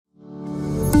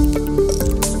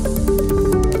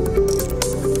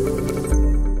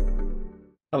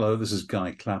Hello, this is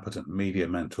Guy Clapperton, Media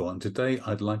Mentor, and today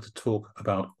I'd like to talk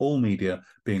about all media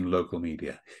being local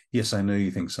media. Yes, I know you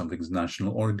think something's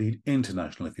national or indeed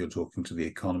international if you're talking to The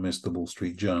Economist, The Wall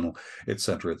Street Journal,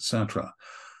 etc., etc.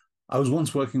 I was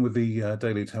once working with the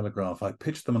Daily Telegraph. I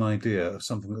pitched them an idea of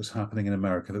something that was happening in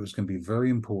America that was going to be very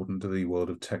important to the world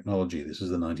of technology. This is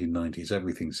the 1990s.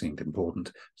 Everything seemed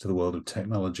important to the world of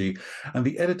technology. And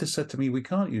the editor said to me, we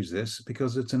can't use this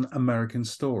because it's an American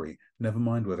story, never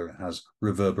mind whether it has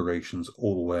reverberations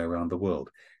all the way around the world.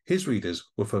 His readers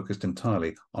were focused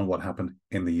entirely on what happened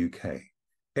in the UK.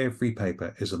 Every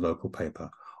paper is a local paper.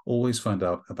 Always find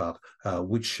out about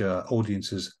which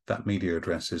audiences that media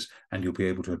addresses, and you'll be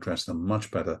able to address them much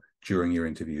better during your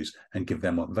interviews and give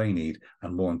them what they need,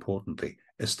 and more importantly,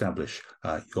 establish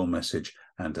your message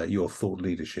and your thought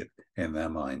leadership in their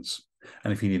minds.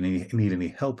 And if you need any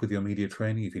help with your media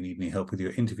training, if you need any help with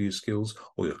your interview skills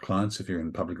or your clients, if you're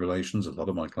in public relations, a lot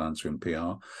of my clients are in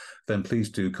PR, then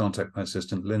please do contact my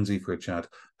assistant, Lindsay, for a chat.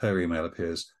 Her email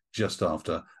appears just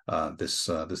after this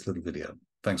little video.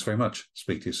 Thanks very much.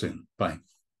 Speak to you soon. Bye.